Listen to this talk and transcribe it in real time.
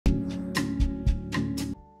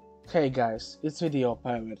Hey guys, it's Video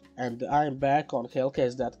Pirate and I'm back on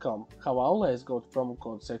hellcase.com. How always, go to promo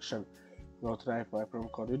code section, go to type my promo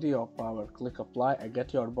code Video Power, click apply and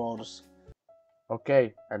get your bonus.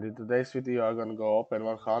 Okay, and in today's video I'm gonna go open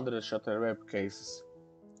 100 shutter web cases.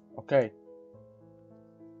 Okay,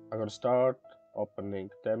 I'm gonna start opening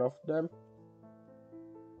 10 of them.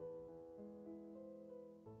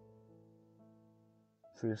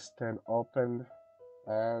 First 10 open,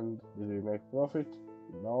 and did we make profit?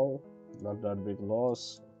 No, not that big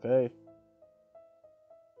loss. Okay.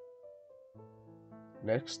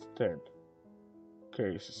 Next 10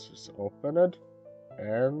 cases is opened,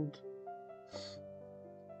 and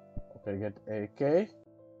okay, get AK.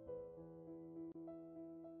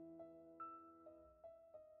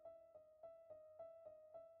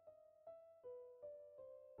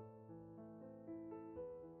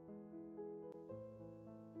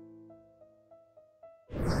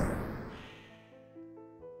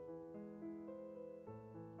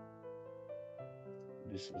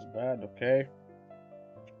 This is bad, okay.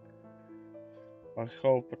 I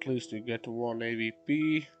hope at least you get one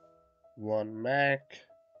AVP, one Mac,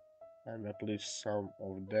 and at least some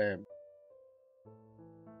of them.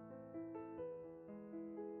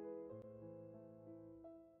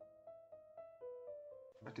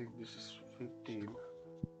 I think this is 15.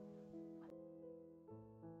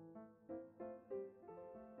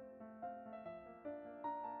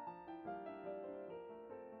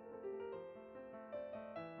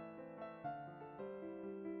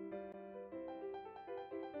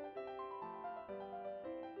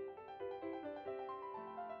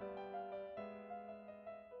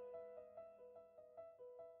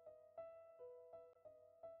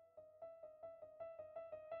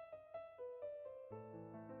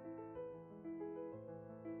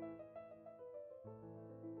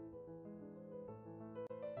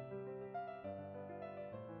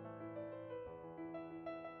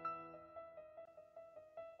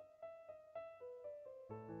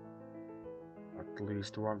 At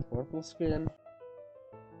least one purple skin.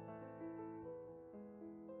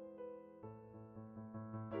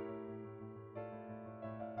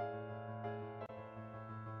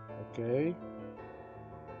 Okay,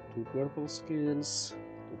 two purple skins.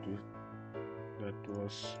 That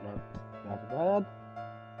was not that bad.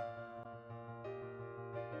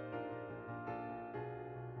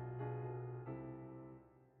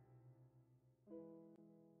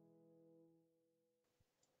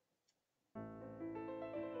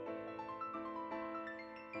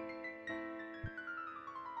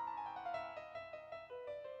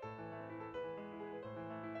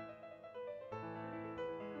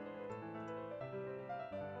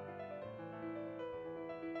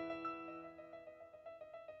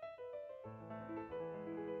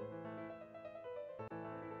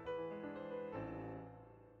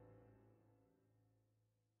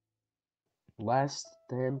 Last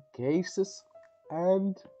 10 cases,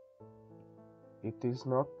 and it does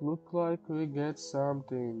not look like we get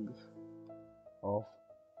something of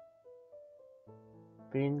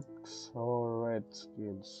pinks or red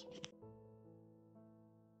skins.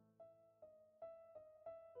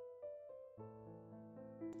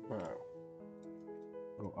 Wow.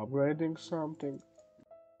 Go upgrading something.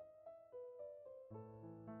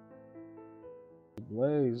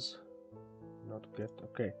 Blaze. Not get.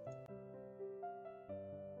 Okay.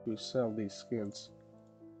 We sell these skins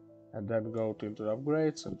and then go into the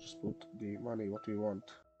upgrades and just put the money what we want.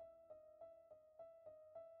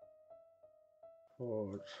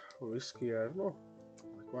 For risky, I don't know,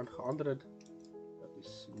 like 100. That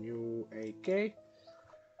is new AK.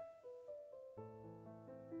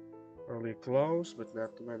 Early close, but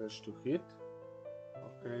not managed to hit.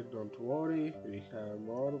 Okay, don't worry, we have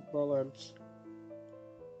more balance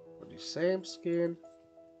for the same skin.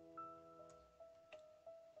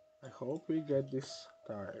 I hope we get this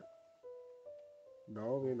time.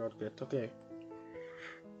 No, we not get. Okay.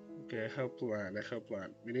 Okay, I have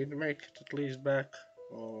plan. We need to make it at least back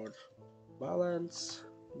or balance,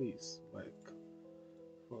 please, like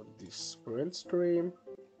for this sprint stream.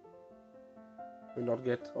 We not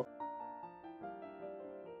get.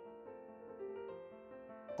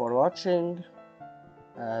 For watching,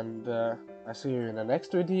 and I see you in the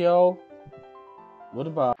next video.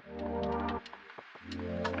 Goodbye.